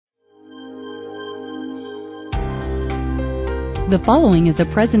The following is a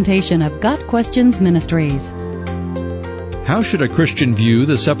presentation of Got Questions Ministries. How should a Christian view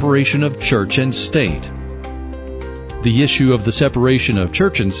the separation of church and state? The issue of the separation of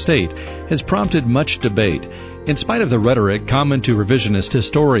church and state has prompted much debate. In spite of the rhetoric common to revisionist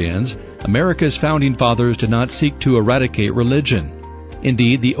historians, America's founding fathers did not seek to eradicate religion.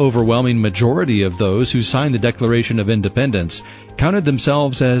 Indeed, the overwhelming majority of those who signed the Declaration of Independence counted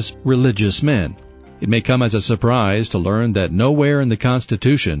themselves as religious men. It may come as a surprise to learn that nowhere in the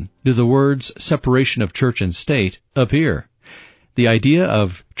Constitution do the words separation of church and state appear. The idea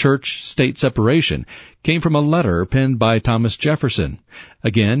of church-state separation came from a letter penned by Thomas Jefferson.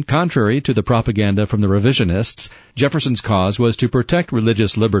 Again, contrary to the propaganda from the revisionists, Jefferson's cause was to protect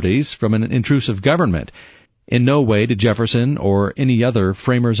religious liberties from an intrusive government. In no way did Jefferson or any other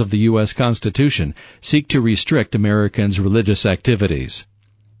framers of the U.S. Constitution seek to restrict Americans' religious activities.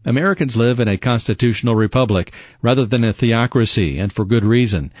 Americans live in a constitutional republic rather than a theocracy, and for good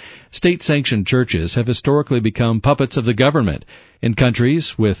reason. State-sanctioned churches have historically become puppets of the government. In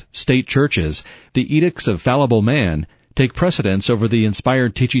countries with state churches, the edicts of fallible man take precedence over the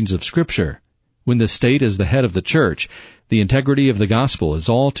inspired teachings of Scripture. When the state is the head of the church, the integrity of the gospel is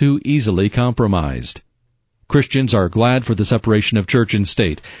all too easily compromised. Christians are glad for the separation of church and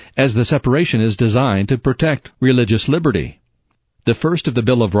state, as the separation is designed to protect religious liberty. The first of the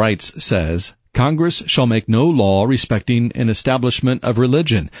Bill of Rights says, Congress shall make no law respecting an establishment of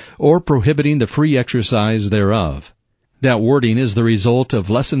religion, or prohibiting the free exercise thereof. That wording is the result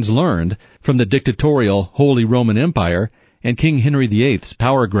of lessons learned from the dictatorial Holy Roman Empire and King Henry VIII's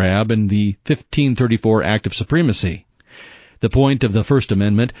power grab in the 1534 Act of Supremacy. The point of the First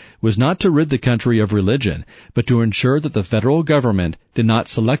Amendment was not to rid the country of religion, but to ensure that the federal government did not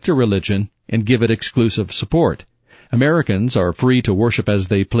select a religion and give it exclusive support. Americans are free to worship as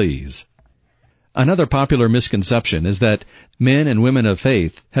they please. Another popular misconception is that men and women of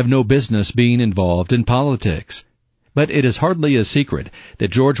faith have no business being involved in politics. But it is hardly a secret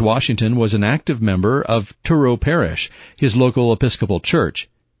that George Washington was an active member of Truro Parish, his local Episcopal church.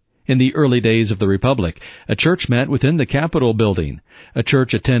 In the early days of the Republic, a church met within the Capitol building, a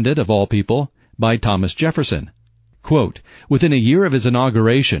church attended, of all people, by Thomas Jefferson. Quote, within a year of his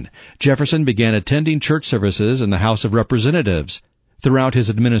inauguration, Jefferson began attending church services in the House of Representatives. Throughout his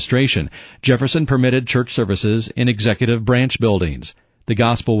administration, Jefferson permitted church services in executive branch buildings. The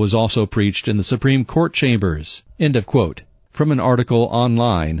gospel was also preached in the Supreme Court chambers. End of quote. From an article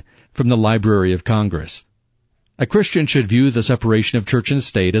online from the Library of Congress. A Christian should view the separation of church and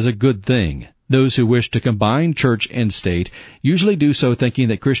state as a good thing. Those who wish to combine church and state usually do so thinking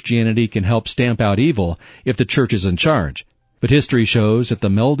that Christianity can help stamp out evil if the church is in charge. But history shows that the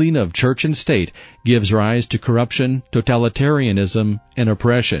melding of church and state gives rise to corruption, totalitarianism, and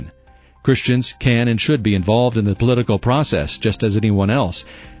oppression. Christians can and should be involved in the political process just as anyone else.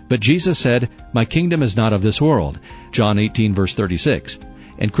 But Jesus said, "My kingdom is not of this world," John 18 verse 36.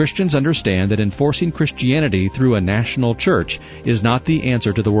 And Christians understand that enforcing Christianity through a national church is not the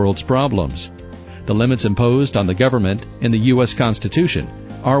answer to the world's problems. The limits imposed on the government in the U.S. Constitution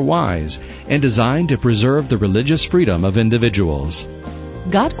are wise and designed to preserve the religious freedom of individuals.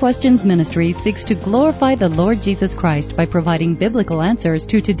 Got Questions Ministry seeks to glorify the Lord Jesus Christ by providing biblical answers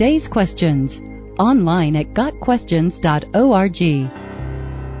to today's questions. Online at GotQuestions.org.